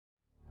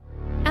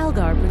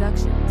Algar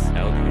Productions.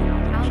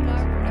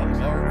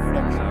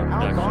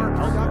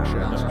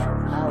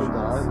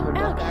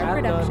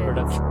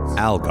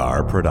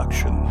 Algar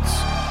Productions.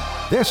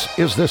 This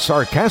is the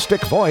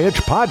Sarcastic Voyage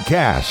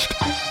podcast,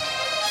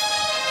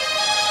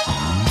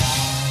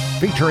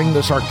 featuring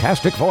the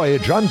Sarcastic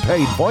Voyage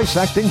unpaid voice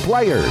acting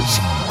players.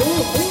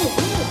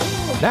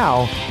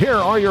 Now, here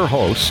are your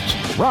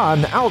hosts,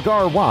 Ron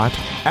Algar Watt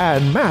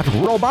and Matt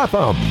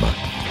Robotham.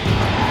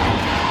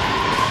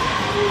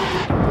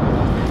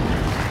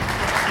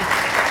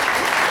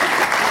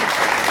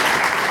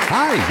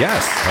 Hi,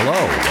 yes,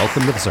 hello.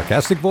 Welcome to the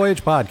Sarcastic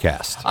Voyage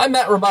podcast. I'm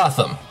Matt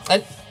Robotham.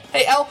 And,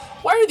 hey, Al,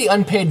 why are the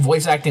unpaid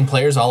voice acting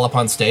players all up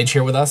on stage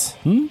here with us?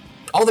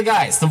 All the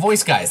guys, the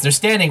voice guys, they're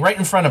standing right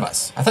in front of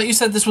us. I thought you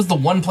said this was the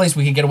one place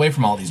we could get away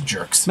from all these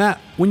jerks. Matt,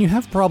 when you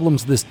have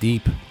problems this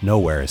deep,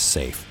 nowhere is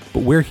safe.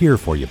 But we're here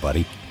for you,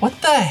 buddy.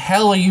 What the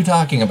hell are you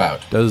talking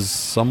about? Does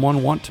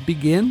someone want to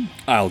begin?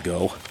 I'll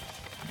go.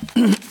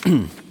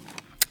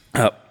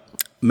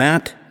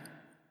 Matt,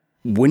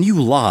 when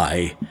you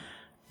lie,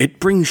 it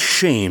brings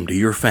shame to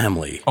your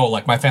family. Oh,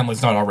 like my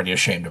family's not already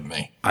ashamed of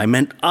me. I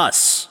meant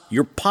us,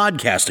 your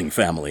podcasting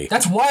family.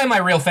 That's why my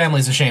real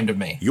family's ashamed of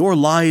me. Your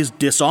lies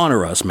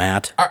dishonor us,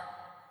 Matt.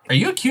 Are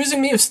you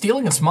accusing me of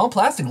stealing a small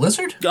plastic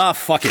lizard?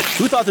 Fuck it.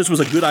 Who thought this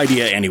was a good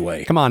idea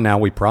anyway? Come on now,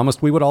 we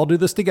promised we would all do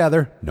this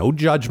together. No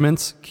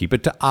judgments. Keep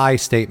it to I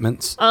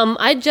statements.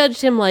 I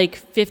judged him like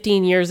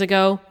 15 years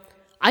ago.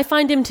 I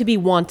find him to be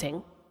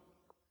wanting.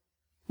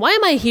 Why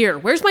am I here?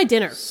 Where's my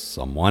dinner?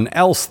 Someone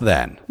else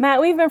then.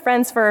 Matt, we've been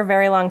friends for a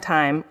very long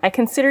time. I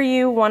consider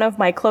you one of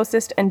my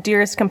closest and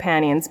dearest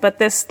companions, but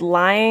this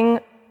lying,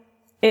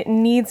 it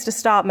needs to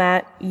stop,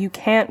 Matt. You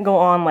can't go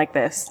on like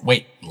this.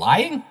 Wait,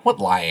 lying? What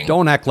lying?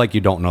 Don't act like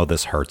you don't know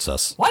this hurts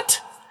us.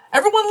 What?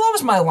 Everyone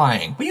loves my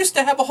lying. We used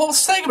to have a whole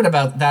segment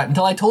about that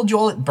until I told you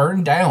all it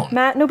burned down.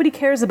 Matt, nobody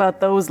cares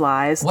about those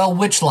lies. Well,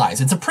 which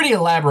lies? It's a pretty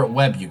elaborate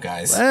web, you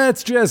guys.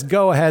 Let's just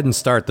go ahead and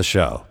start the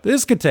show.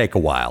 This could take a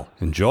while.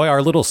 Enjoy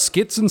our little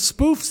skits and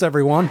spoofs,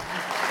 everyone.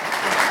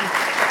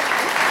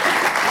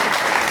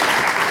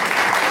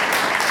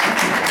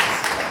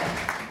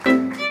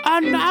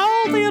 And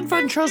now the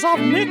adventures of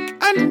Nick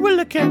and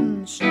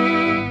Willikins.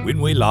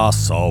 When we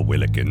last saw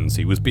Willikins,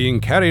 he was being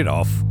carried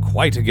off,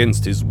 quite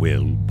against his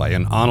will, by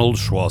an Arnold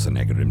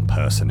Schwarzenegger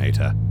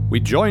impersonator. We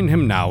join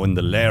him now in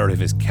the lair of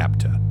his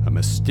captor, a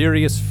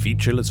mysterious,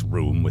 featureless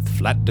room with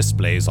flat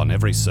displays on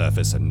every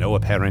surface and no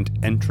apparent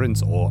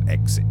entrance or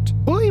exit.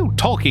 Who are you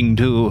talking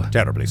to?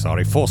 Terribly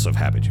sorry, force of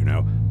habit, you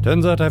know.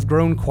 Turns out I've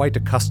grown quite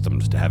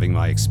accustomed to having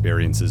my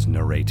experiences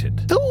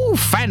narrated. Oh,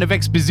 fan of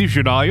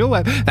exposition, are you?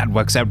 That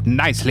works out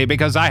nicely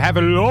because I have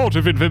a lot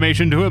of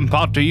information to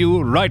impart to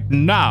you right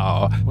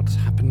now. What's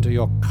happened to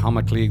your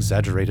comically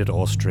exaggerated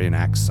Austrian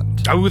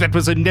accent? Oh, that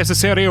was a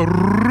necessary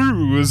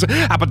ruse.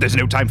 But there's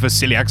no time for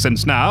silly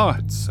accents now.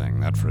 Been saying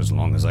that for as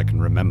long as I can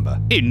remember.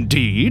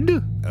 Indeed?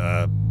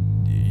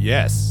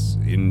 Yes,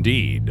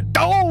 indeed.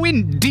 Oh,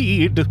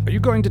 indeed. Are you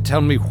going to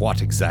tell me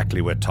what exactly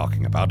we're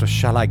talking about, or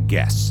shall I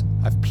guess?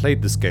 I've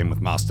played this game with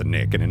Master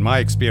Nick, and in my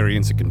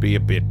experience it can be a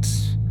bit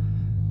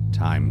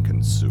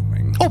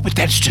time-consuming. Oh, but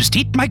that's just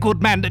it, my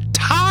good man.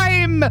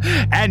 Time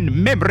and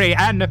memory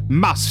and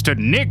Master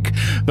Nick.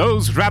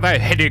 Those rather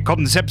heady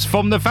concepts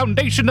form the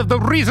foundation of the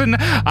reason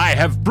I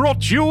have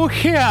brought you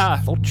here. I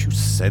thought you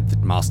said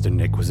that Master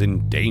Nick was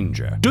in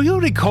danger. Do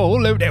you recall?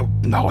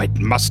 No, it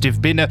must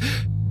have been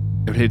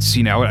let's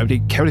see now.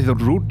 Carry the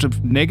root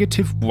of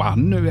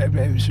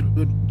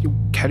 -1. You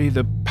carry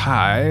the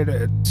pi.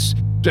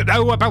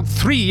 About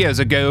 3 years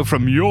ago,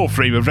 from your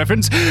frame of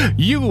reference,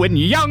 you and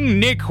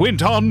young Nick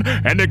went on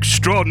an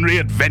extraordinary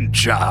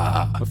adventure.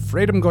 I'm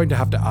afraid I'm going to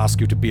have to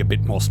ask you to be a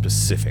bit more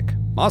specific.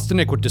 Master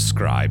Nick would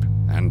describe,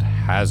 and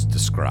has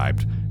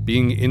described,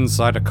 being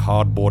inside a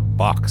cardboard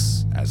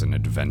box as an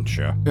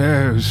adventure.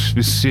 Oh,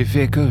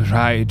 specific,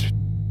 right.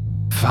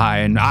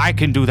 Fine, I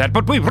can do that,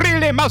 but we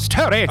really must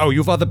hurry. Oh,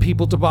 you've other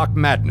people to bark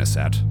madness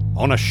at.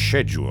 On a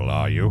schedule,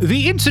 are you?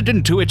 The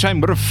incident to which I'm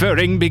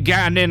referring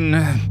began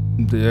in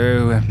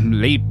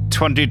late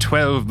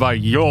 2012 by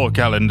your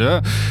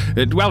calendar.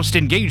 Whilst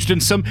engaged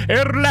in some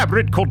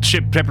elaborate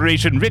courtship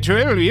preparation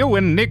ritual, you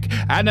and Nick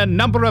and a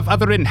number of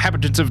other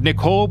inhabitants of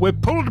Nick Hall were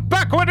pulled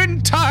backward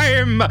in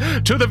time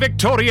to the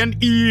Victorian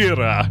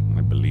era.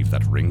 I believe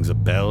that rings a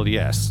bell,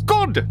 yes.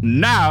 Good!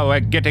 Now we're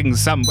getting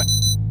somewhere.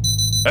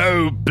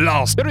 Oh,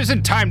 blast. There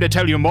isn't time to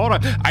tell you more.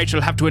 I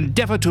shall have to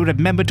endeavor to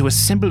remember to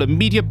assemble a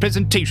media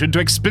presentation to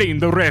explain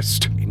the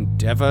rest.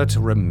 Endeavor to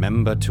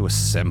remember to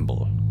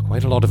assemble.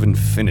 Quite a lot of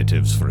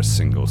infinitives for a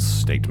single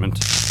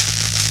statement.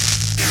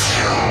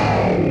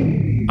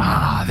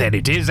 There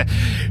it is.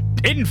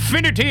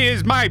 Infinity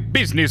is my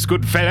business,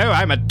 good fellow.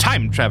 I'm a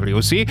time traveler,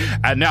 you see.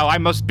 And now I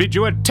must bid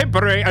you a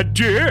temporary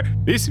adieu.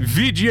 This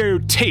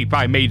videotape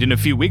I made in a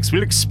few weeks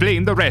will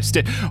explain the rest.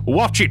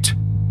 Watch it.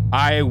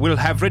 I will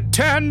have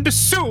returned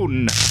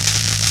soon.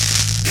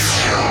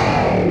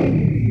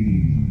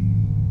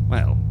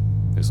 Well,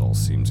 this all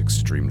seems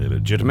extremely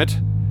legitimate.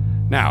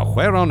 Now,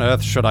 where on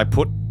earth should I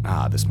put...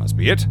 this must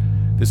be it.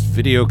 This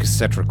video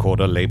cassette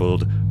recorder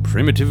labeled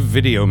primitive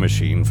video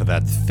machine for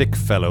that thick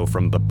fellow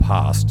from the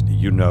past.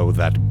 You know,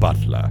 that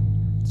butler.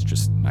 It's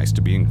just nice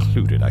to be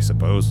included, I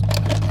suppose.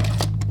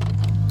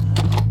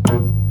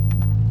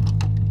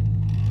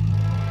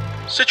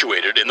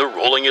 Situated in the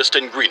rollingest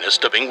and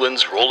greenest of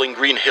England's rolling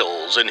green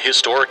hills in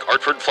historic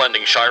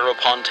Artford-Flandingshire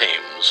upon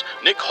Thames,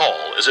 Nick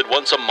Hall is at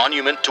once a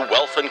monument to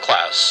wealth and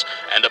class,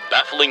 and a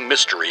baffling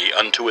mystery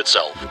unto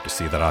itself. Good to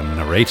see that our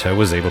narrator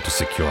was able to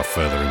secure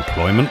further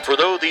employment. For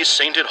though these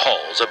sainted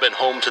halls have been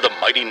home to the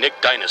mighty Nick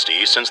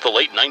dynasty since the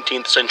late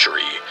 19th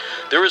century,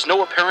 there is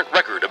no apparent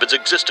record of its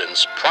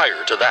existence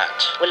prior to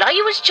that. Well, I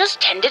was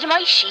just tending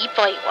my sheep,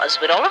 I was,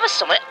 when all of a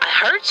sudden I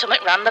heard something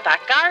round the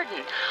back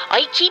garden.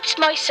 I keeps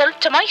myself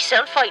to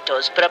myself, I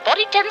does, but a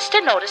body tends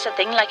to notice a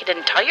thing like an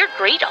entire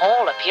great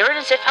hall appearing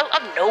as if out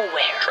of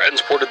nowhere.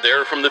 Transported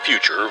there from the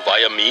future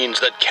via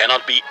means that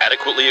cannot be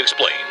adequately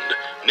explained,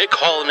 Nick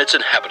Hall and its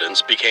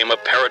inhabitants became a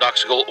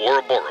paradoxical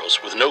Ouroboros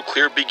with no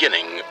clear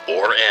beginning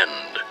or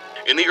end.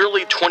 In the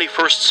early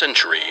 21st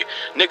century,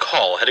 Nick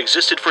Hall had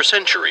existed for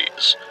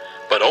centuries,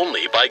 but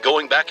only by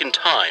going back in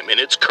time in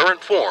its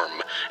current form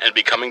and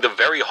becoming the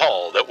very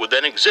hall that would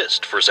then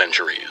exist for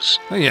centuries.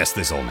 Yes,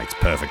 this all makes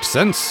perfect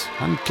sense.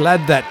 I'm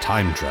glad that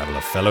time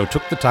traveler fellow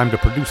took the time to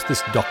produce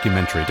this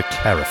documentary to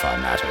clarify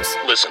matters.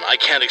 Listen, I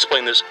can't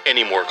explain this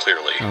any more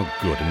clearly. Oh,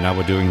 good, and now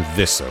we're doing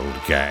this old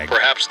gag.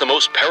 Perhaps the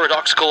most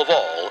paradoxical of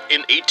all,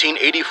 in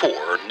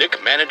 1884,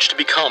 Nick managed to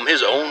become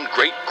his own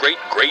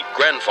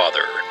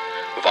great-great-great-grandfather.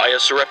 Via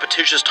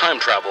surreptitious time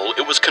travel,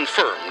 it was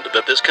confirmed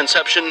that this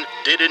conception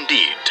did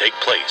indeed take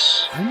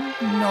place. I'm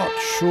not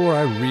sure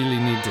I really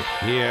need to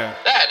hear...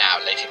 There now,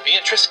 Lady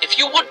Beatrice, if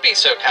you would be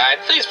so kind,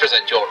 please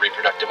present your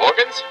reproductive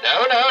organs.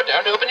 No,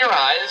 don't open your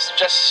eyes.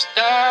 Just,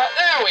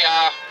 there we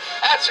are.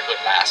 That's a good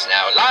lass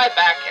now. Lie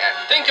back and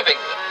think of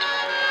England.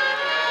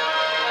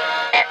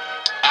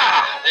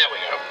 There we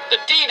go. The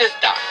deed is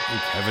done.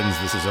 Thank heavens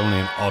this is only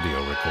an audio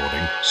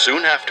recording.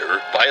 Soon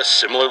after, via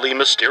similarly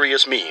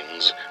mysterious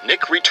means,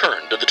 Nick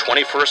returned to the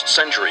 21st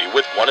century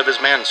with one of his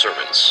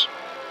manservants.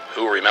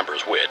 Who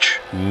remembers which?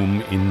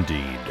 Whom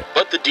indeed.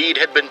 But the deed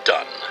had been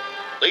done.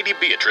 Lady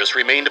Beatrice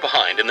remained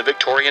behind in the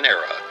Victorian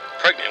era,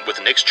 pregnant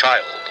with Nick's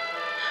child.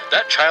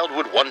 That child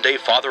would one day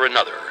father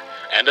another,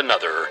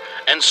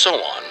 and so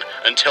on,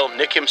 until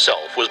Nick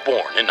himself was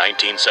born in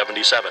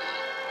 1977.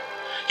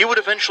 He would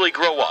eventually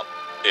grow up,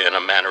 in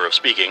a manner of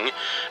speaking,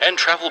 and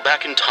travel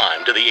back in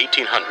time to the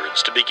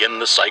 1800s to begin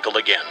the cycle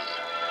again.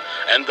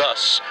 And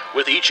thus,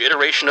 with each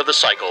iteration of the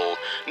cycle,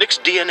 Nick's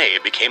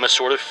DNA became a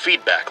sort of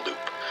feedback loop,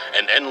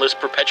 an endless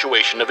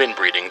perpetuation of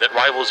inbreeding that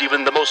rivals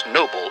even the most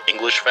noble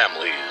English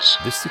families.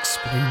 This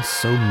explains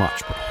so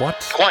much, but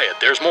what? Quiet,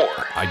 there's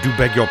more. I do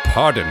beg your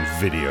pardon,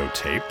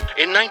 videotape.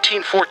 In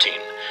 1914,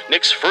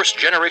 Nick's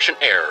first-generation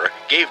heir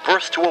gave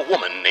birth to a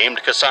woman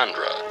named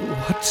Cassandra.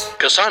 What?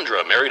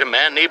 Cassandra married a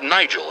man named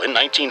Nigel in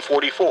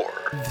 1944.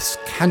 This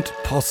can't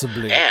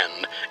possibly...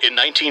 And, in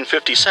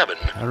 1957...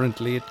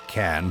 Apparently it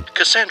can.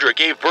 Cassandra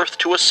gave birth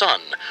to a son,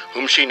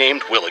 whom she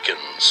named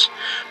Willikins.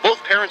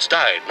 Both parents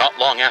died not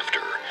long after,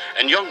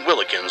 and young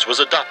Willikins was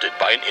adopted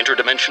by an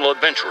interdimensional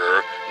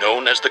adventurer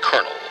known as the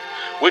Colonel,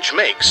 which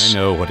makes... I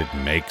know what it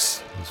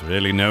makes. There's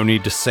really no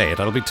need to say it.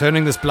 I'll be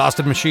turning this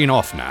blasted machine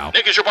off now.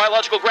 Nick is your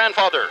biological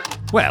grandfather!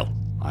 Well,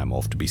 I'm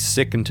off to be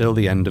sick until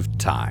the end of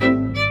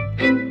time.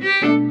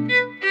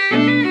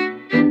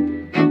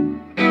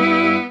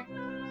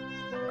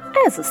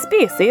 As a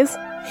species,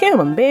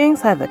 human beings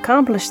have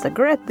accomplished a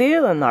great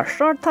deal in our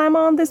short time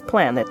on this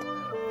planet.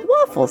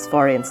 Waffles,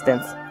 for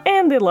instance,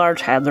 and the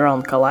Large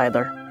Hadron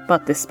Collider.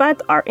 But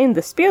despite our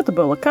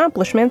indisputable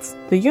accomplishments,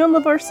 the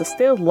universe is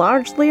still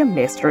largely a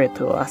mystery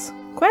to us.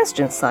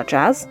 Questions such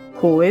as,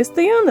 who is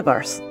the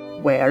universe?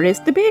 Where is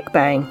the Big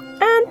Bang?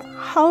 And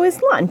how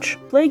is lunch?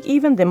 Plague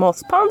even the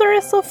most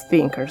ponderous of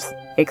thinkers.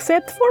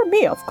 Except for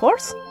me, of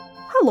course.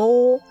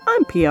 Hello,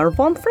 I'm Pierre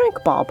von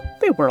Frankbob,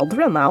 the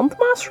world-renowned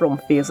mushroom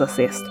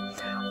physicist.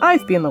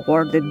 I've been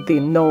awarded the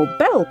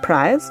Nobel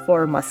Prize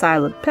for my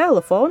silent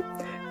telephone,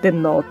 the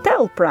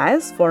Notel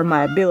Prize for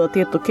my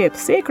ability to keep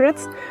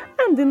secrets,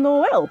 and the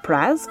Noel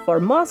Prize for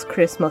most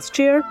Christmas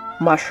cheer,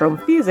 Mushroom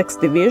Physics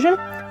Division,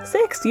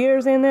 6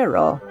 years in a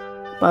row.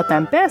 But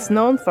I'm best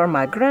known for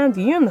my grand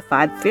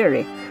unified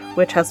theory,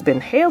 which has been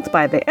hailed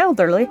by the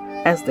elderly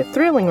as the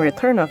thrilling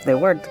return of the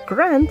word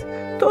grand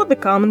to the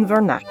common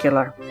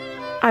vernacular.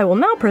 I will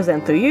now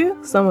present to you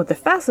some of the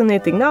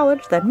fascinating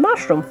knowledge that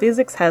mushroom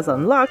physics has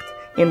unlocked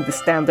in the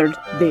standard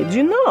Did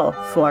You Know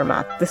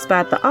format,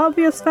 despite the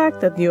obvious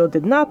fact that you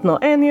did not know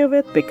any of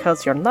it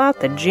because you're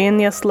not a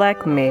genius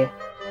like me.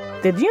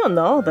 Did you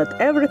know that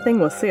everything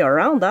we see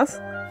around us,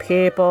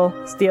 people,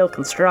 steel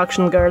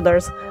construction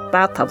girders,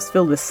 bathtubs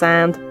filled with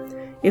sand,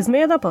 is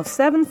made up of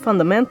 7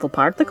 fundamental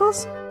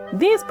particles?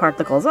 These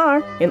particles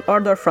are, in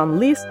order from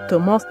least to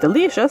most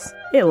delicious,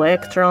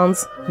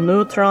 electrons,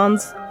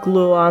 neutrons,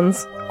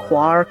 gluons,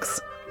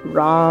 quarks,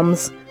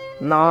 ROMs,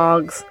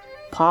 nogs,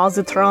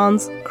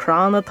 positrons,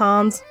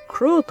 chronotons,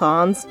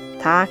 croutons,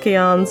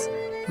 tachyons,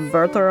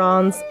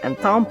 verterons, and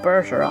Tom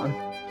Percheron.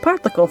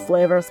 Particle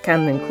flavors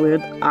can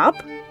include up,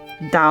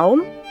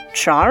 down,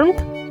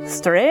 charmed,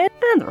 strange,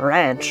 and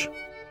ranch.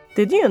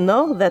 Did you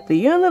know that the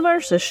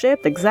universe is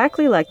shaped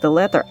exactly like the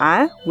letter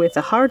I, with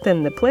a heart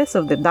in the place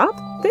of the dot?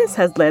 This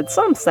has led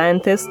some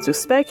scientists to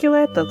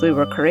speculate that we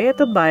were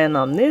created by an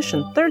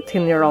omniscient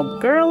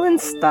 13-year-old girl in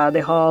study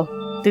hall.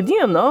 Did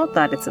you know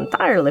that it's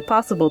entirely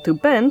possible to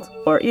bend,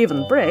 or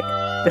even break,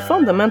 the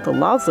fundamental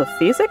laws of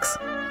physics?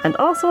 And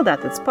also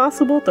that it's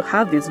possible to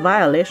have these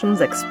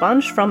violations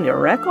expunged from your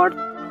record?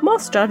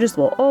 Most judges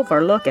will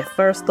overlook a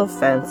first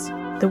offense.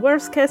 The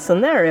worst case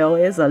scenario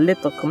is a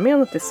little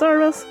community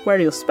service where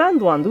you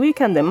spend one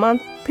weekend a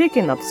month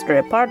picking up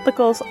stray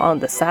particles on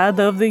the side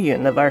of the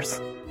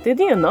universe. Did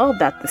you know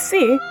that the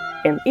C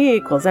in E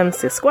equals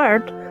MC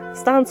squared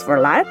stands for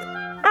light?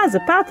 As a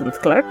patent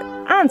clerk,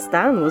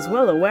 Einstein was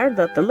well aware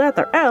that the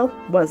letter L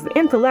was the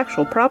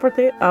intellectual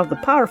property of the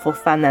powerful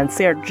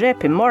financier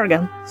J.P.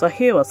 Morgan, so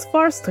he was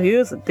forced to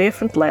use a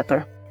different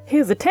letter.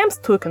 His attempts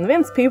to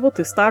convince people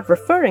to start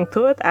referring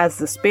to it as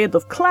the speed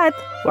of light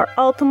were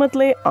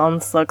ultimately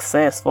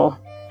unsuccessful.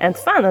 And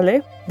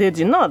finally, did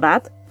you know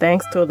that,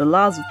 thanks to the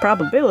laws of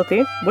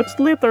probability, which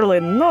literally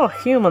no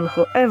human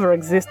who ever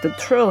existed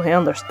truly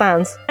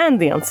understands, and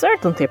the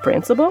uncertainty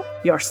principle,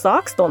 your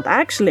socks don't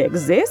actually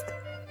exist?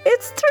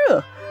 It's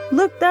true!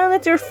 Look down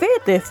at your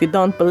feet if you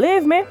don't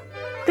believe me.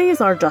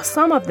 These are just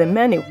some of the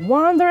many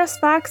wondrous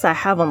facts I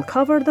have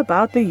uncovered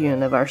about the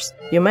universe.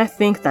 You may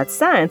think that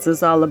science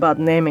is all about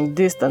naming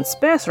distant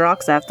space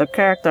rocks after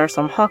characters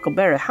from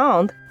Huckleberry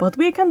Hound, but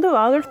we can do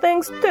other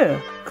things too.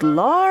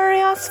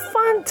 Glorious,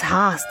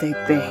 fantastic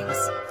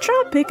things.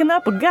 Try picking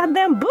up a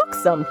goddamn book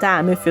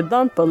sometime if you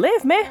don't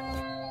believe me.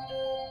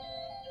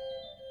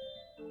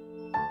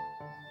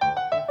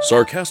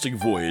 Sarcastic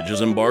Voyage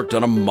has embarked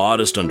on a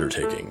modest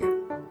undertaking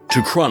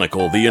to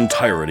chronicle the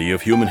entirety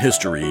of human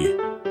history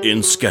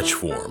in sketch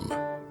form.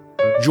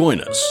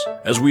 Join us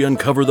as we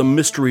uncover the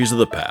mysteries of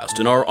the past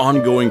in our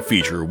ongoing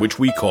feature which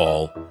we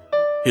call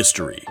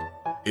History.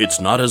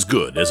 It's not as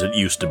good as it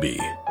used to be.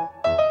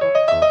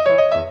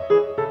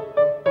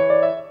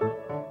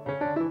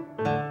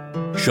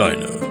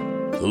 China,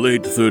 the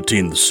late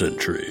 13th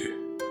century.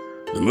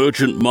 The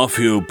merchant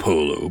Mafio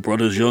Polo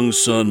brought his young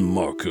son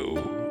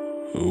Marco.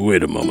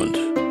 Wait a moment.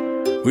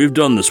 We've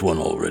done this one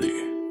already.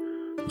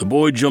 The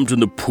boy jumped in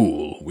the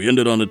pool. We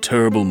ended on a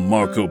terrible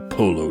Marco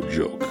Polo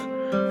joke.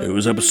 It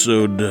was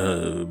episode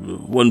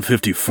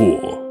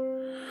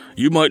 154.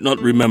 You might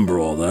not remember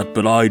all that,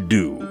 but I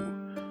do.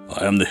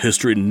 I am the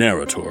history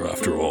narrator,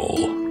 after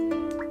all.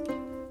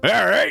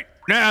 All right,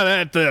 now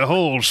that the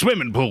whole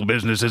swimming pool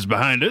business is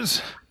behind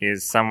us.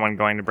 Is someone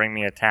going to bring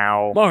me a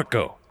towel?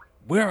 Marco,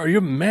 where are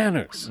your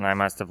manners? I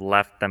must have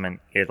left them in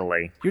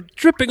Italy. You're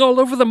dripping all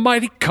over the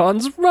mighty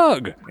Khan's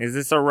rug. Is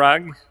this a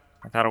rug?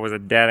 I thought it was a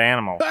dead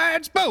animal.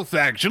 It's both,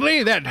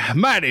 actually. That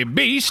mighty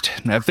beast,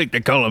 I think they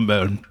call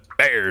them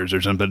bears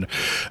or something,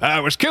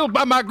 was killed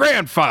by my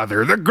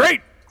grandfather, the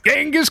great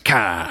Genghis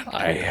Khan.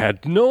 I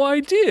had no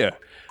idea.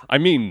 I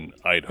mean,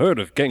 I'd heard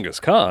of Genghis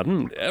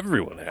Khan.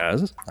 Everyone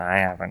has. I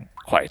haven't.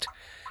 Quite.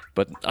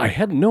 But I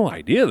had no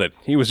idea that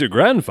he was your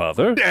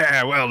grandfather.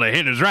 Yeah, well, the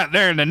hint is right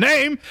there in the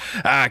name.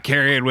 I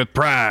carry it with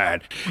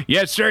pride.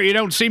 Yes, sir, you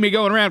don't see me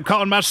going around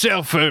calling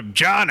myself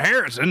John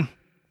Harrison.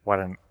 What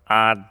an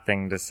odd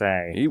thing to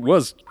say. He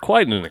was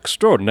quite an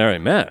extraordinary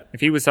man.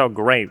 If he was so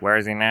great, where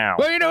is he now?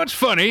 Well, you know, it's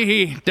funny.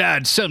 He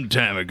died some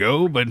time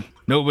ago, but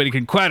nobody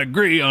can quite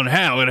agree on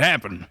how it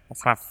happened.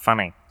 That's not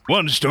funny.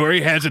 One story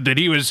has it that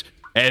he was,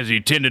 as he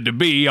tended to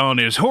be, on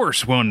his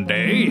horse one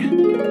day.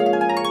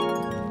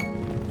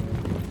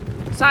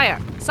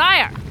 Sire!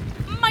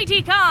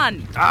 Mighty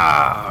Khan!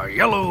 Ah,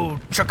 Yellow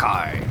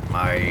Chakai,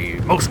 my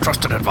most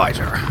trusted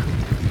advisor.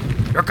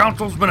 Your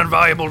counsel's been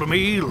invaluable to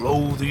me,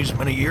 lo, these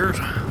many years.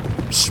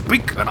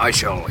 Speak, and I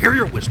shall hear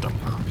your wisdom.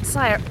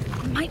 Sire,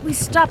 might we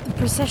stop the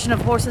procession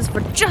of horses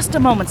for just a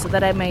moment so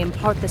that I may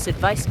impart this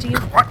advice to you?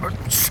 What?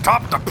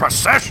 Stop the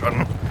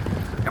procession?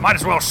 You might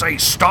as well say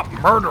stop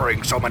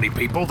murdering so many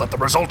people that the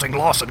resulting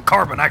loss in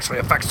carbon actually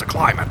affects the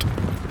climate.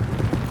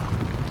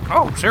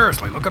 Oh,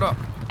 seriously, look it up.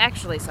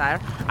 Actually, sire,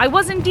 I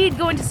was indeed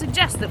going to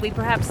suggest that we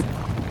perhaps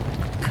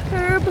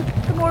curb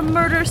the more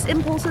murderous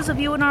impulses of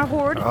you and our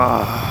horde.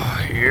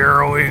 Ah,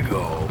 here we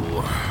go.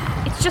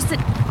 It's just that,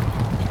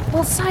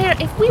 well, sire,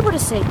 if we were to,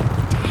 say,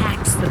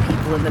 tax the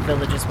people in the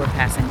villages we're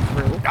passing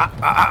through...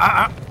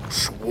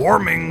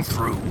 Swarming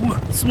through?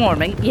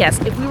 Swarming, yes.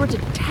 If we were to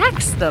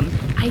tax them,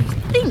 I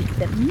think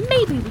that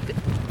maybe we could...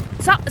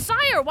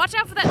 Sire, watch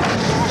out for that...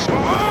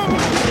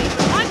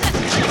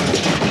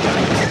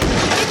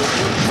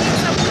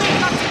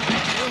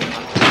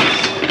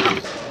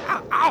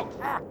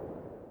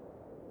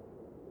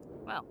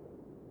 Well,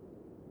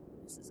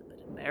 this is a bit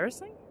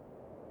embarrassing.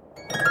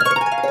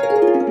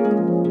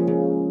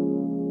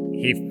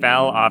 He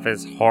fell off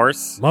his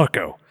horse?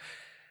 Marco,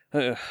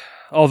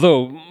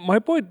 although my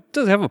boy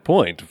does have a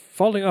point.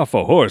 Falling off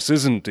a horse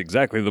isn't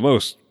exactly the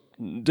most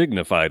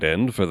dignified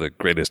end for the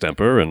greatest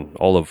emperor in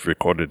all of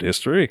recorded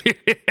history.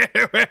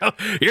 Well,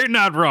 you're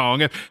not wrong.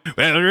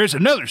 Well, there is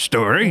another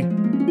story.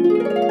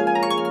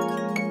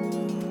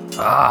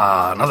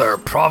 Another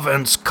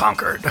province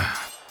conquered.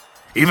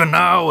 Even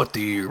now, at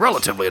the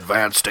relatively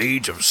advanced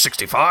age of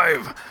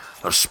 65,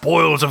 the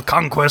spoils of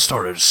conquest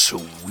are as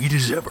sweet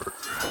as ever.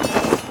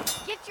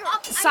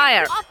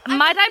 Sire,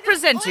 might I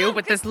present you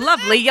with this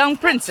lovely young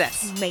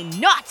princess? You may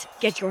not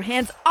get your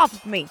hands off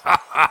of me.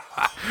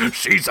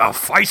 She's a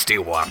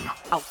feisty one.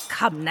 Oh,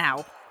 come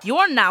now.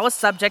 You're now a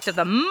subject of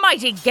the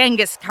mighty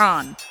Genghis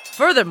Khan.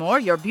 Furthermore,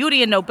 your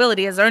beauty and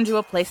nobility has earned you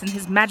a place in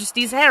His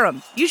Majesty's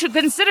harem. You should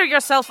consider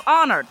yourself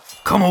honored.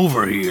 Come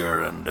over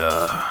here and,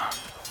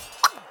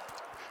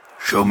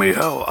 show me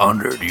how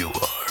honored you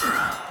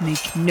are.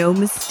 Make no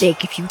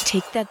mistake, if you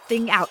take that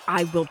thing out,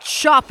 I will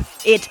chop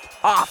it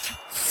off.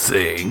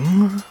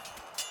 Thing?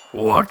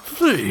 What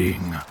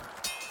thing?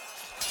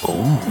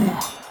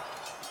 Oh,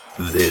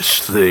 this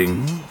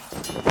thing?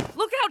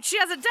 Look out, she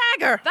has a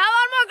dagger!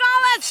 Valor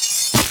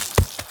Morghulis!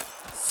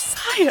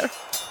 Sire,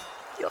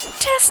 your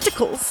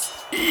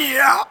testicles.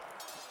 Yeah,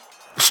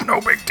 it's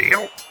no big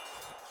deal.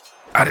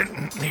 I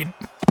didn't need...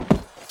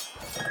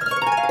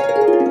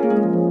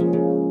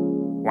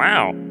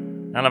 Wow.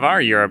 None of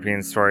our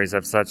European stories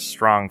have such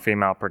strong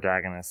female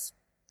protagonists.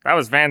 That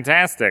was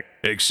fantastic.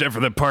 Except for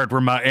the part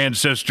where my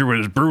ancestor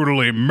was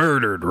brutally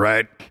murdered,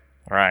 right?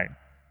 Right.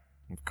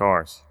 Of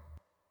course.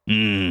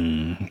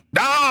 No,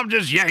 I'm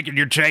just yanking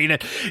your chain.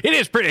 It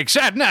is pretty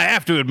exciting, I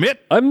have to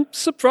admit. I'm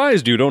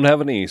surprised you don't have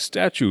any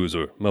statues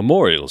or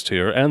memorials to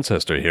your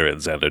ancestor here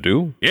at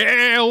Xanadu.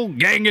 Yeah, old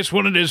Genghis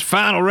wanted his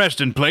final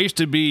resting place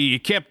to be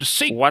kept a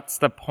secret. What's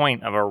the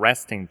point of a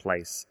resting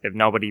place if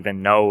nobody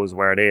even knows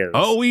where it is?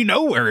 Oh, we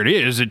know where it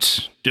is.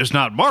 It's just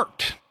not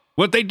marked.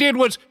 What they did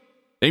was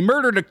they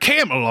murdered a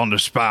camel on the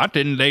spot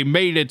and they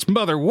made its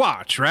mother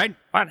watch, right?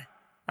 What?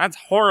 That's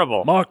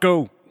horrible.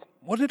 Marco,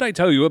 what did I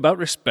tell you about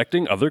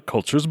respecting other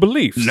cultures'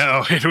 beliefs?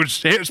 No, it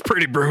was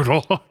pretty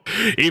brutal,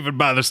 even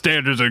by the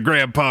standards of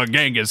Grandpa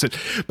Genghis.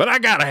 But I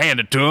gotta hand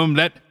it to him.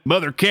 That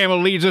mother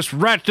camel leads us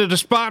right to the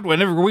spot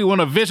whenever we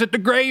want to visit the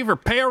grave or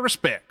pay our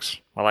respects.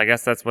 Well, I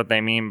guess that's what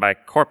they mean by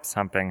corpse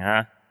humping,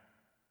 huh?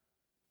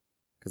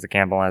 Because the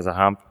camel has a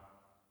hump.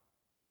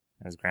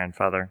 His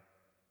grandfather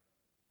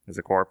is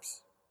a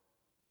corpse.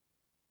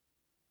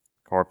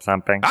 Corpse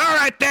humping. All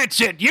right, that's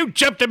it. You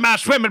jumped in my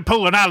swimming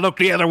pool and I looked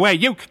the other way.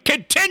 You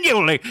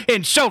continually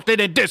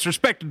insulted and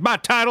disrespected my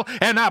title,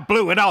 and I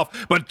blew it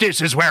off. But this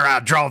is where I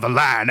draw the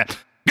line.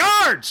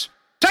 Guards!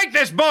 Take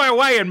this boy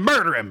away and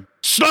murder him.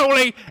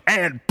 Slowly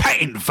and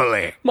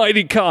painfully.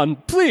 Mighty Khan,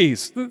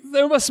 please.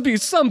 There must be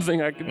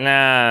something I can...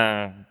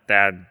 Nah,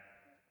 Dad.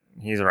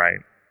 He's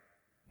right.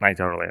 I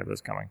totally have this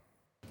coming.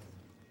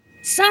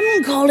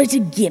 Some call it a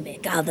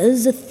gimmick,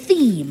 others a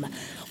theme.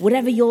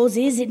 Whatever yours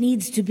is, it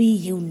needs to be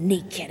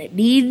unique, and it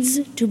needs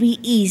to be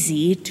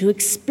easy to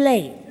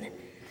explain.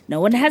 No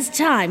one has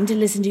time to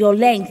listen to your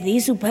lengthy,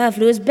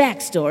 superfluous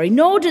backstory,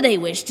 nor do they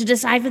wish to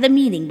decipher the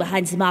meaning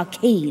behind some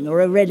arcane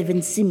or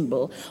irrelevant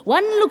symbol.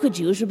 One look at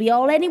you should be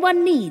all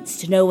anyone needs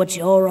to know what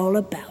you're all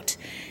about.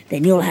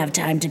 Then you'll have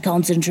time to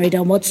concentrate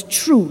on what's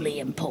truly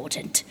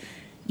important.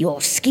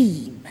 Your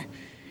scheme.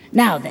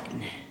 Now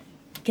then,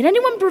 can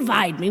anyone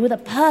provide me with a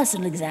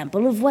personal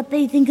example of what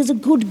they think is a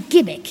good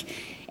gimmick?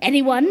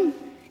 Anyone?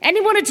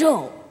 Anyone at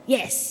all?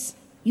 Yes.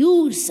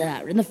 You,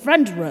 sir, in the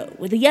front row,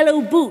 with the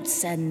yellow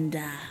boots and,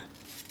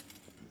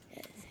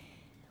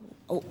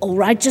 all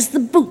right, just the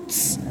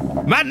boots.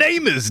 My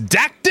name is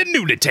Dr.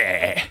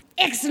 Nudity.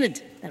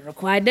 Excellent. That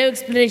required no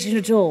explanation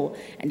at all.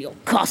 And your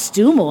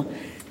costume, or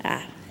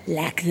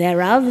lack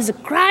thereof, is a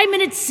crime in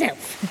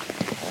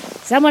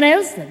itself. Someone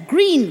else, the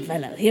green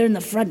fellow here in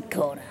the front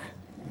corner.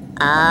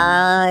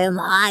 I am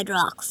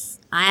Hydrox.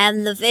 I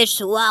am the fish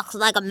who walks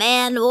like a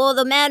man, or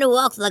the man who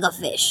walks like a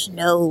fish.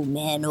 No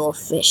man or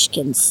fish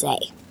can say.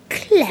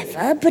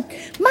 Clever, but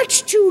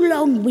much too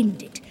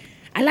long-winded.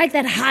 I like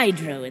that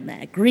hydro in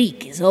there.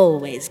 Greek is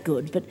always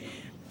good, but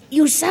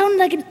you sound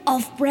like an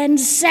off-brand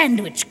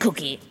sandwich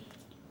cookie.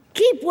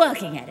 Keep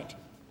working at it.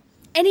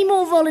 Any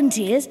more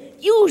volunteers?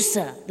 You,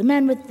 sir, the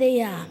man with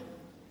the,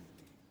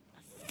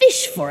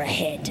 fish for a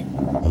head.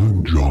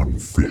 I'm John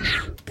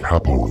Fish,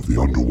 capo of the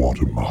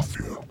underwater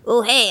mafia.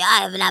 Oh, hey,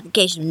 I have an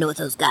application to know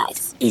those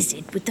guys. Is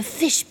it with the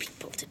fish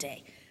people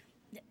today?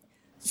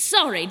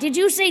 Sorry, did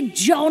you say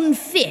John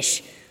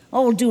Fish?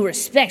 All due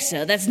respect,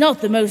 sir, that's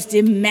not the most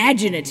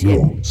imaginative...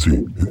 No,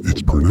 see,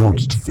 it's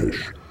pronounced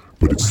fish,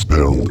 but it's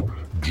spelled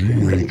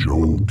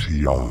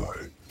G-H-O-T-I.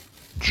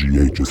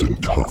 G-H is in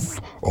tough,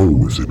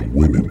 O is in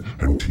women,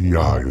 and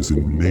T-I is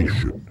in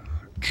nation.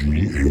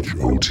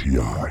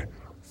 G-H-O-T-I.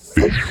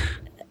 Fish.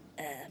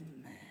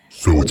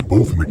 So it's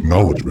both an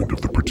acknowledgement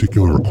of the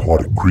particular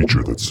aquatic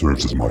creature that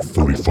serves as my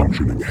fully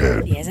functioning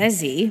head. Yes, I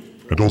see.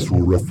 And also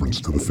a reference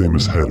to the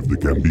famous head of the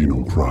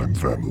Gambino crime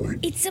family.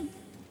 It's a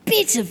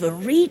bit of a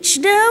reach,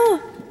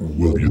 no?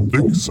 Well, you'd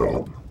think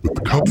so, but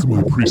the cops in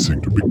my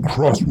precinct are big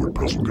crossword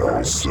puzzle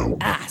guys, so...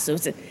 So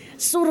it's a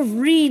sort of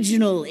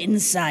regional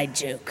inside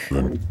joke.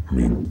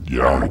 Then,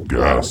 yeah, I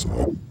guess.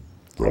 I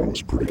thought it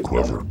was pretty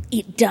clever.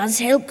 It does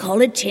help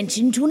call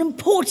attention to an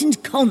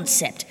important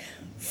concept.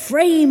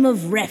 Frame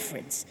of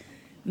reference.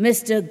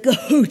 Mr.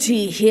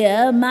 Goatee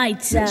here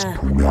might,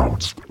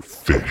 Pronounced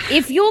fish.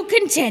 If you're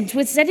content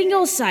with setting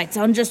your sights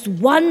on just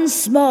one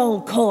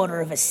small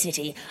corner of a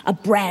city, a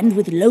brand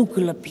with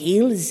local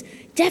appeal is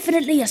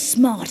definitely a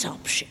smart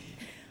option.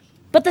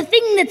 But the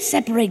thing that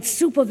separates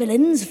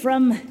supervillains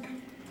from,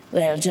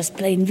 well, just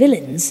plain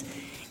villains,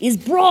 is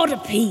broad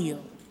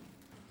appeal.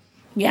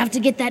 You have to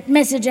get that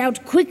message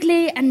out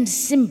quickly and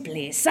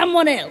simply.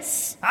 Someone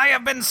else. I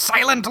have been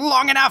silent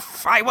long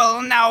enough. I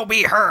will now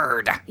be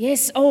heard.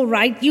 Yes, all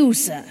right, you,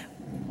 sir.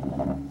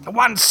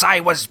 Once I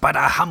was but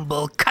a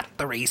humble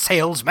cutlery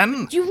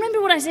salesman. Do you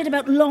remember what I said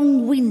about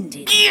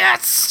long-winded?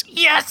 Yes!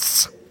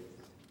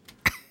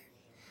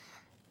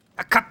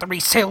 A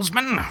cutlery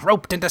salesman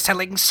roped into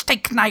selling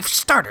steak knife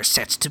starter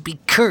sets to be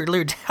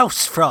curlered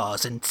house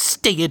frogs and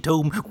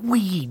stay-at-home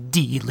weed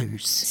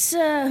dealers.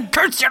 Sir...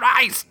 Curse your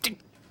eyes!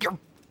 Your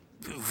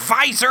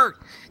visor!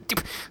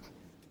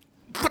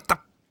 What the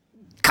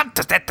cunt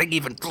does that thing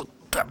even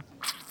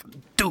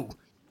do?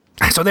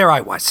 So there I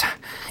was,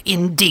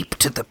 in deep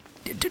to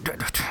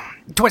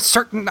a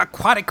certain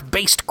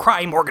aquatic-based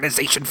crime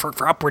organization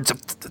for upwards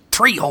of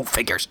 3 whole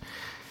figures.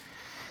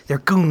 Their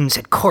goons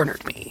had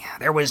cornered me.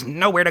 There was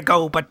nowhere to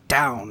go but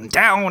down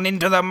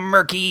into the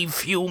murky,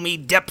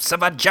 fumy depths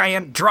of a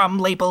giant drum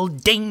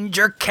labeled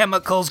Danger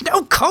Chemicals.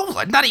 No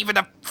cola, not even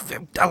a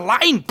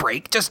line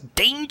break, just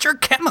Danger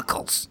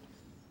Chemicals.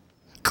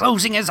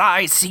 Closing his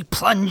eyes, he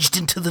plunged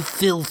into the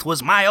filth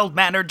was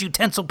mild-mannered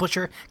utensil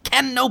pusher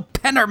Ken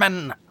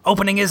O'Pennerman.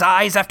 Opening his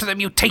eyes after the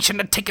mutation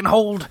had taken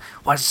hold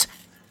was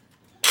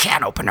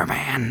Can Opener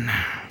Man.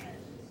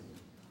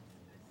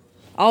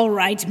 All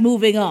right,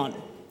 moving on.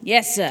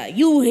 Yes, sir,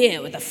 you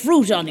here with the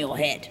fruit on your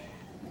head.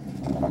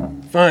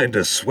 Find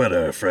a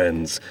sweater,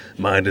 friends.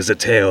 Mine is a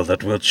tale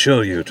that will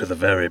chill you to the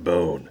very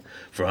bone.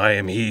 For I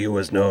am he who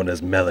is known as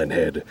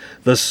Melonhead,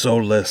 the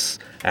soulless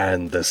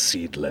and the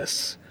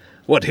seedless.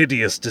 What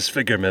hideous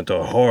disfigurement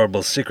or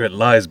horrible secret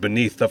lies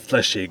beneath the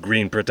fleshy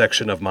green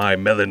protection of my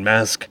melon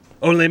mask?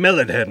 Only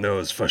Melonhead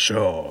knows for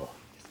sure.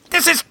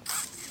 This is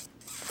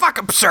fuck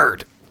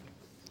absurd.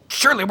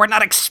 Surely we're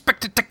not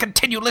expected to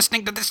continue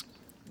listening to this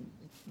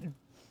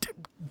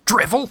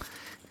drivel.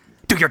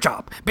 Do your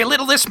job.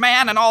 Belittle this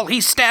man and all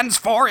he stands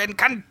for and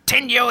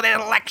continue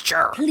the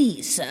lecture.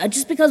 Please, sir,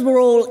 just because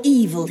we're all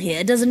evil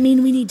here doesn't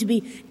mean we need to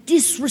be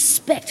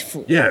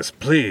disrespectful. Yes,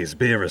 please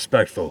be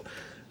respectful.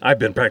 I've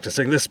been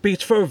practicing this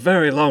speech for a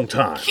very long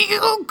time.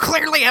 You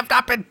clearly have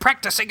not been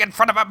practicing in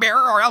front of a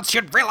mirror, or else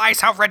you'd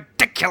realize how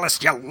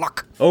ridiculous you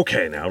look.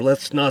 Okay, now,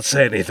 let's not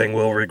say anything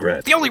we'll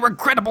regret. The only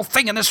regrettable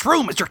thing in this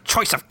room is your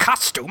choice of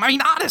costume. I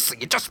mean, honestly,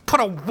 you just put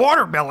a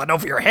watermelon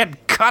over your head,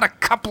 cut a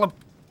couple of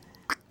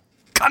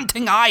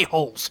cunting eye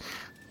holes.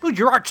 Who's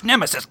your arch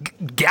nemesis,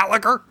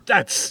 Gallagher?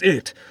 That's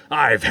it.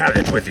 I've had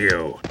it with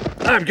you.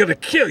 I'm gonna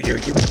kill you,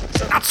 you...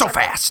 Not so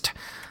fast.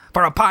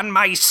 For upon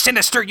my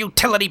sinister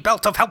utility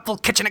belt of helpful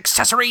kitchen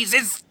accessories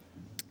is...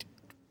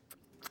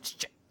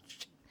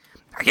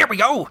 Here we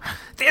go.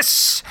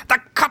 This, the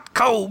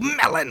Cutco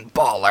Melon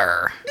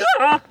Baller.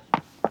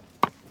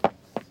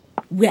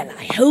 Well,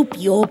 I hope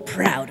you're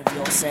proud of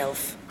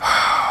yourself.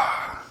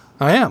 I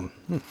am.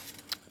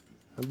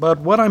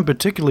 But what I'm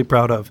particularly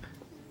proud of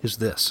is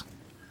this.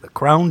 The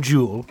crown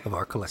jewel of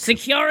our collection.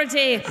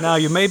 Security! Now,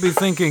 you may be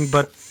thinking,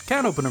 but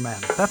Can Opener Man,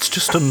 that's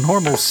just a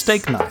normal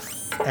steak knife.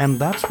 And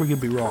that's where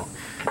you'd be wrong.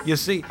 You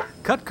see,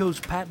 Cutco's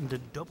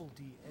patented Double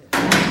D.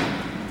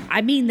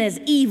 I mean, there's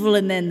evil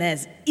and then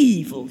there's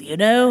evil, you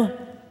know?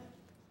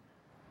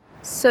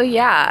 So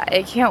yeah,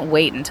 I can't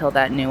wait until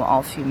that new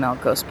all-female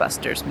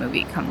Ghostbusters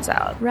movie comes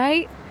out.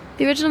 Right?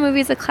 The original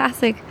movie is a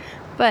classic,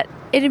 but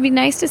it'd be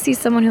nice to see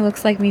someone who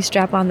looks like me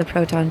strap on the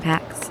proton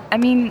packs. I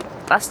mean,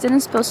 bustin'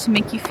 is supposed to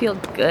make you feel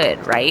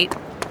good, right?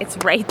 It's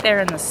right there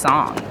in the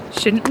song.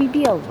 Shouldn't we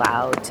be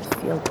allowed to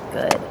feel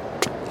good?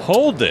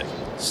 Hold it!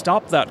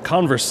 Stop that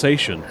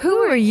conversation. Who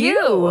are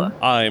you?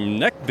 I'm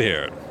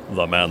Neckbeard,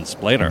 the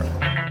mansplainer.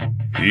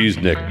 He's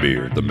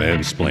Neckbeard, the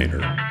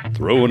mansplainer,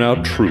 throwing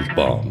out truth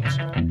bombs.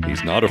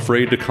 He's not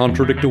afraid to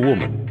contradict a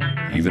woman,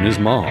 even his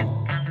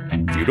mom.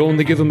 If you'd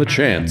only give him a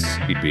chance,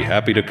 he'd be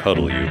happy to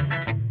cuddle you.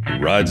 He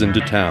rides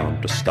into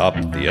town to stop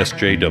the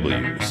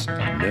SJWs.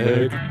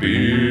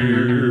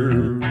 Neckbeard.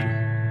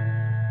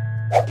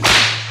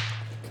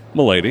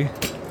 Milady.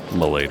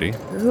 Milady.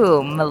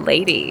 Ooh,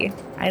 milady.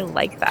 I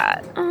like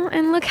that. Oh,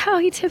 and look how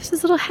he tips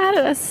his little hat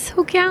at us.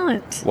 So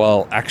gallant.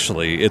 Well,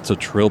 actually, it's a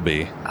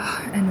trilby.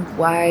 And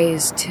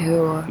wise,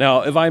 too.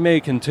 Now, if I may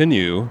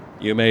continue,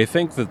 you may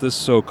think that this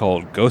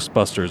so-called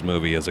Ghostbusters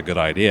movie is a good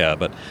idea,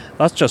 but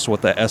that's just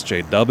what the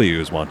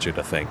SJWs want you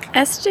to think.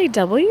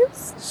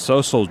 SJWs?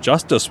 Social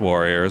justice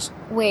warriors.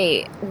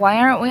 Wait, why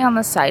aren't we on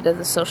the side of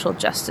the social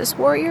justice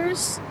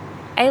warriors?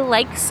 I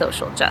like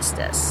social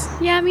justice.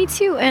 Yeah, me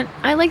too. And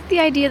I like the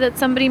idea that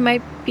somebody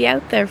might be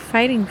out there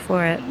fighting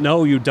for it.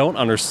 No, you don't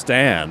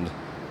understand.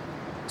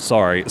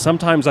 Sorry,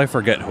 sometimes I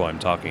forget who I'm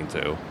talking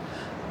to.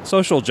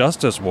 Social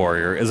justice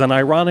warrior is an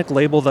ironic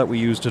label that we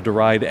use to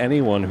deride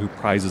anyone who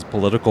prizes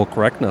political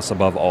correctness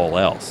above all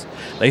else.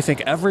 They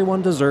think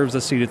everyone deserves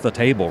a seat at the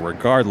table,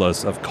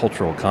 regardless of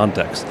cultural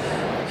context.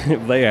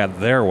 If they had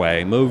their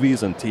way,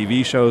 movies and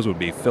TV shows would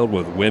be filled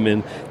with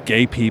women,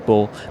 gay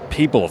people,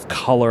 people of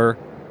color.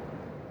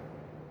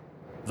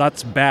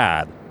 That's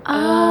bad.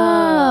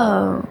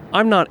 Oh.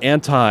 I'm not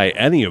anti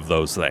any of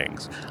those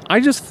things. I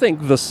just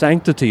think the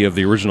sanctity of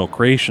the original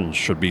creations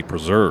should be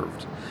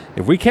preserved.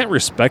 If we can't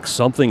respect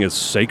something as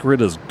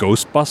sacred as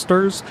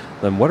Ghostbusters,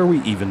 then what are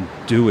we even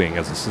doing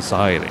as a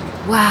society?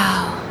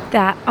 Wow.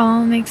 That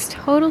all makes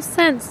total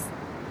sense.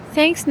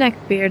 Thanks,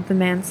 Neckbeard the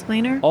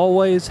mansplainer.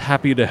 Always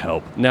happy to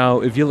help.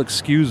 Now, if you'll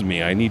excuse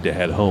me, I need to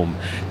head home.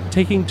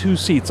 Taking 2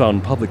 seats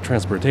on public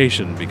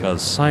transportation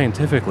because,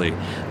 scientifically,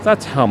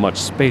 that's how much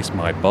space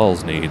my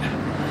balls need.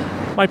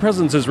 My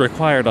presence is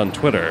required on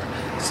Twitter.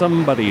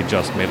 Somebody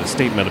just made a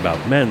statement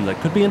about men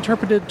that could be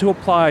interpreted to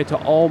apply to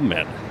all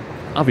men.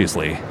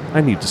 Obviously,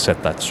 I need to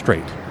set that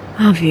straight.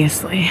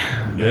 Obviously.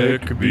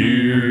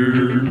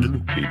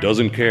 Neckbeard. He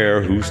doesn't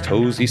care whose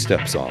toes he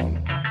steps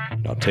on.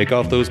 Now take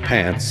off those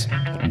pants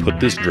and put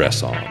this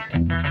dress on.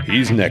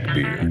 He's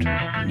Neckbeard.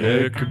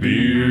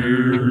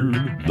 Neckbeard.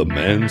 The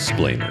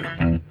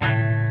mansplainer.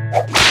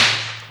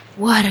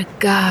 What a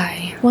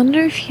guy.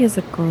 Wonder if he has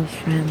a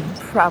girlfriend.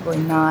 Probably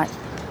not.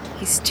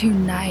 He's too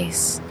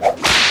nice.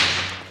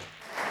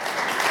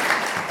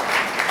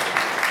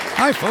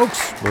 Hi,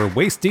 folks. We're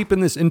waist deep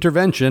in this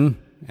intervention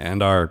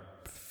and our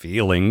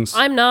feelings.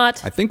 I'm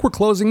not. I think we're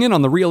closing in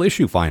on the real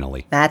issue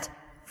finally. Matt,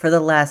 for the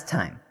last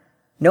time.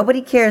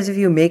 Nobody cares if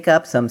you make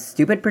up some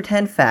stupid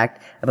pretend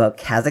fact about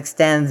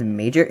Kazakhstan's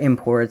major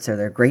imports or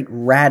their Great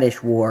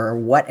Radish War or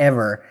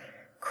whatever.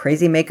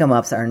 Crazy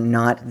make-em-ups are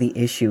not the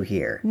issue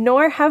here.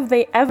 Nor have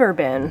they ever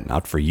been.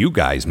 Not for you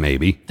guys,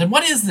 maybe. Then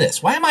what is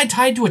this? Why am I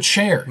tied to a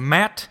chair?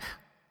 Matt,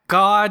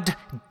 God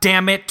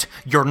damn it,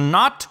 you're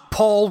not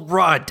Paul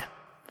Rudd.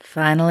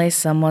 Finally,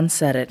 someone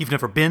said it. You've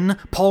never been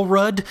Paul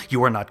Rudd.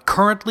 You are not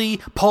currently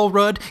Paul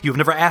Rudd. You've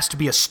never asked to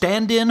be a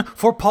stand-in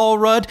for Paul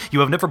Rudd. You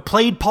have never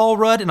played Paul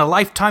Rudd in a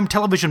Lifetime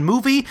television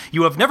movie.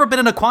 You have never been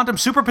in a quantum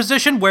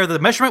superposition where the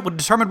measurement would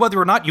determine whether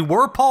or not you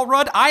were Paul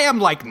Rudd. I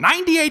am like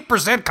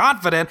 98%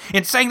 confident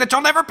in saying that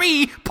you'll never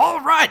be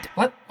Paul Rudd.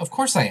 What? Of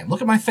course I am. Look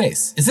at my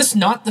face. Is this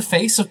not the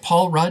face of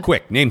Paul Rudd?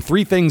 Quick, name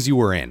 3 things you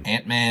were in.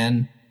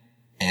 Ant-Man,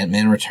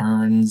 Ant-Man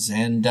Returns,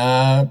 and,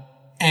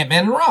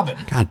 Ant-Man and Robin.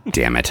 God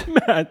damn it.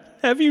 Matt,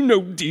 have you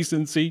no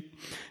decency?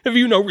 Have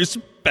you no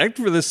respect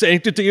for the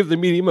sanctity of the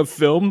medium of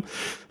film?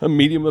 A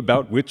medium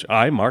about which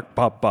I, Mark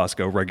Pop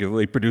Bosco,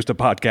 regularly produced a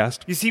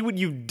podcast. You see what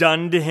you've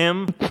done to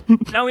him?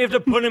 Now we have to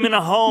put him in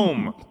a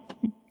home.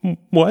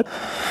 What?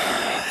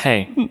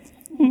 Hey.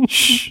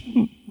 Shh.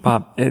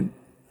 Bob,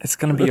 it's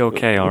gonna be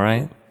okay, all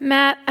right?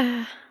 Matt,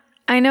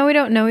 I know we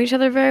don't know each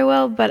other very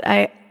well, but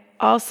I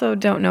also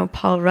don't know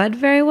Paul Rudd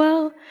very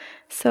well.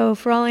 So,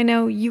 for all I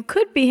know, you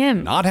could be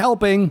him. Not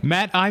helping.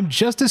 Matt, I'm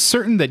just as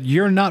certain that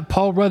you're not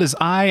Paul Rudd as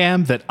I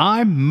am that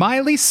I'm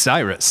Miley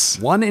Cyrus.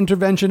 One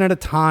intervention at a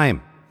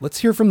time. Let's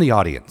hear from the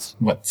audience.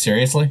 What,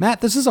 seriously?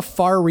 Matt, this is a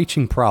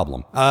far-reaching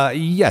problem.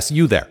 Yes,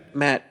 you there.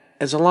 Matt,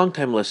 as a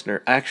longtime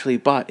listener, I actually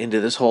bought into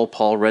this whole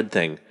Paul Rudd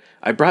thing.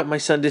 I brought my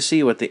son to see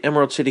you at the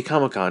Emerald City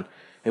Comic-Con,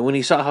 and when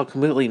he saw how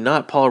completely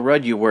not Paul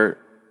Rudd you were,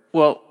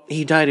 well,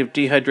 he died of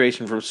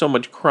dehydration from so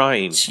much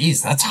crying.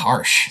 Jeez, that's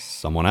harsh.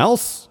 Someone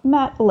else?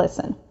 Matt,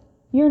 listen.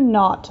 You're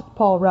not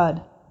Paul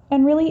Rudd.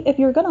 And really, if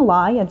you're gonna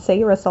lie and say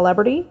you're a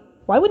celebrity,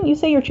 why wouldn't you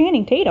say you're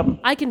Channing Tatum?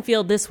 I can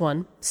field this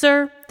one.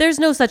 Sir, there's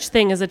no such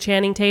thing as a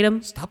Channing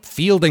Tatum. Stop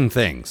fielding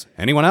things.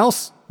 Anyone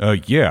else?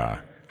 Yeah.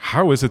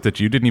 How is it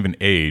that you didn't even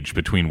age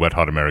between Wet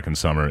Hot American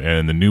Summer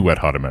and the new Wet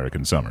Hot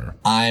American Summer?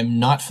 I'm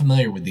not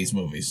familiar with these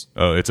movies.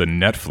 It's a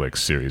Netflix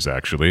series,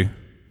 actually,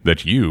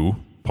 that you,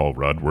 Paul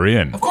Rudd, were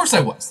in. Of course I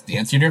was. The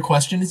answer to your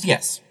question is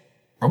yes.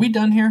 Are we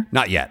done here?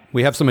 Not yet.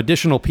 We have some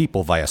additional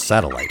people via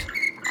satellite.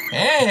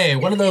 Hey,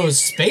 one of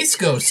those Space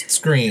Ghost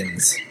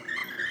screens.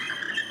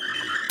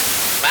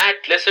 Matt,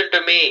 listen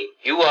to me.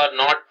 You are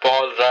not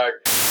Paul Rudd.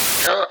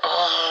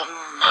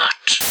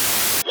 Matt.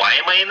 Why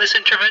am I in this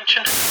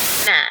intervention?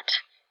 Matt,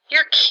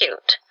 you're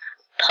cute.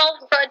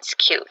 Paul Rudd's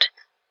cute.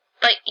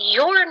 But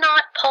you're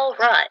not Paul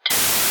Rudd.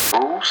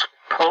 Who's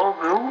Paul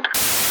Rudd?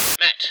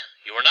 Matt,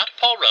 you are not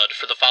Paul Rudd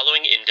for the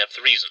following in-depth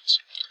reasons.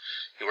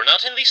 You were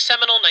not in the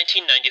seminal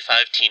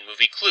 1995 teen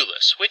movie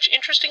Clueless, which,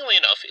 interestingly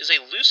enough, is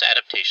a loose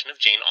adaptation of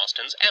Jane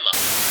Austen's Emma,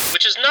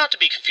 which is not to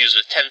be confused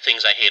with 10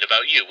 Things I Hate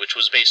About You, which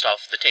was based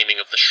off The Taming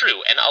of the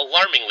Shrew, an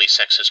alarmingly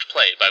sexist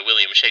play by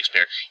William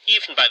Shakespeare,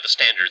 even by the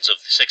standards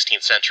of the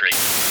 16th century.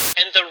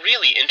 And the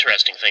really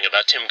interesting thing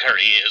about Tim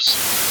Curry is...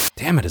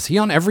 Damn it, is he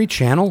on every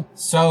channel?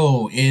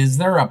 So, is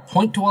there a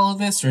point to all of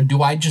this, or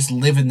do I just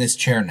live in this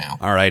chair now?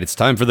 All right, it's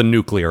time for the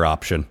nuclear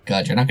option.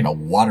 God, you're not going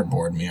to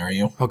waterboard me, are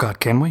you? Oh God,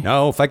 can we?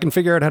 No, if I can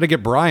figure out how to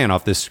get Brian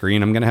off this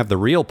screen, I'm going to have the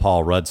real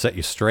Paul Rudd set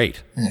you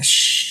straight.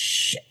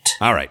 Shit.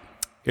 All right,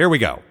 here we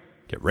go.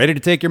 Get ready to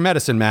take your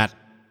medicine, Matt.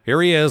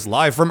 Here he is,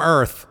 live from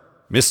Earth,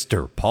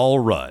 Mr. Paul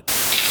Rudd.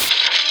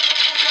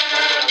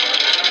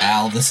 Al,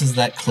 Al, this is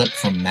that clip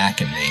from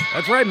Mac and Me.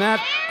 That's right, Matt.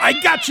 I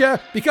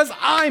gotcha, because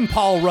I'm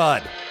Paul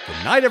Rudd.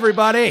 Good night,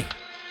 everybody.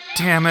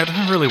 Damn it,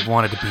 I really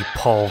wanted to be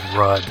Paul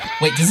Rudd.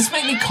 Wait, does this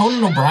make me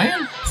Conan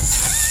O'Brien?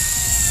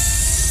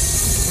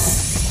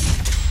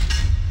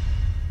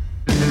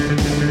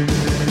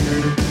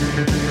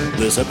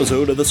 This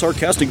episode of the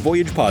Sarcastic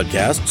Voyage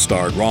podcast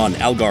starred Ron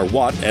Algar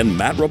Watt and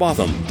Matt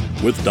Robotham,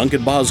 with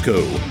Duncan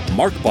Bosco,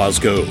 Mark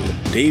Bosco,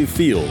 Dave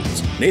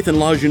Fields, Nathan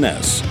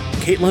LaJeunesse,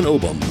 Caitlin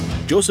Obum,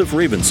 Joseph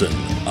Ravenson,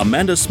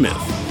 Amanda Smith,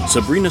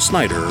 Sabrina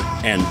Snyder,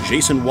 and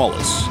Jason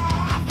Wallace.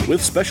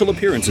 With special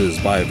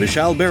appearances by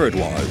Vishal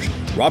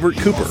Bharadwaj, Robert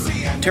Cooper,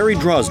 Terry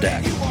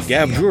Drozdak,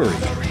 Gav Drury,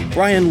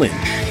 Brian Lynch,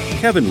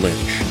 Kevin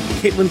Lynch,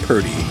 Caitlin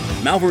Purdy,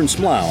 Malvern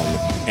Smlown,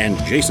 and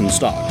Jason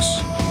Stocks.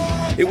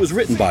 It was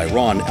written by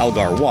Ron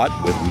Algar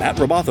Watt with Matt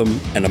Robotham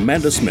and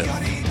Amanda Smith.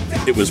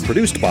 It was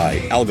produced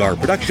by Algar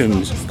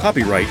Productions,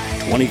 copyright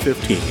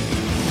 2015.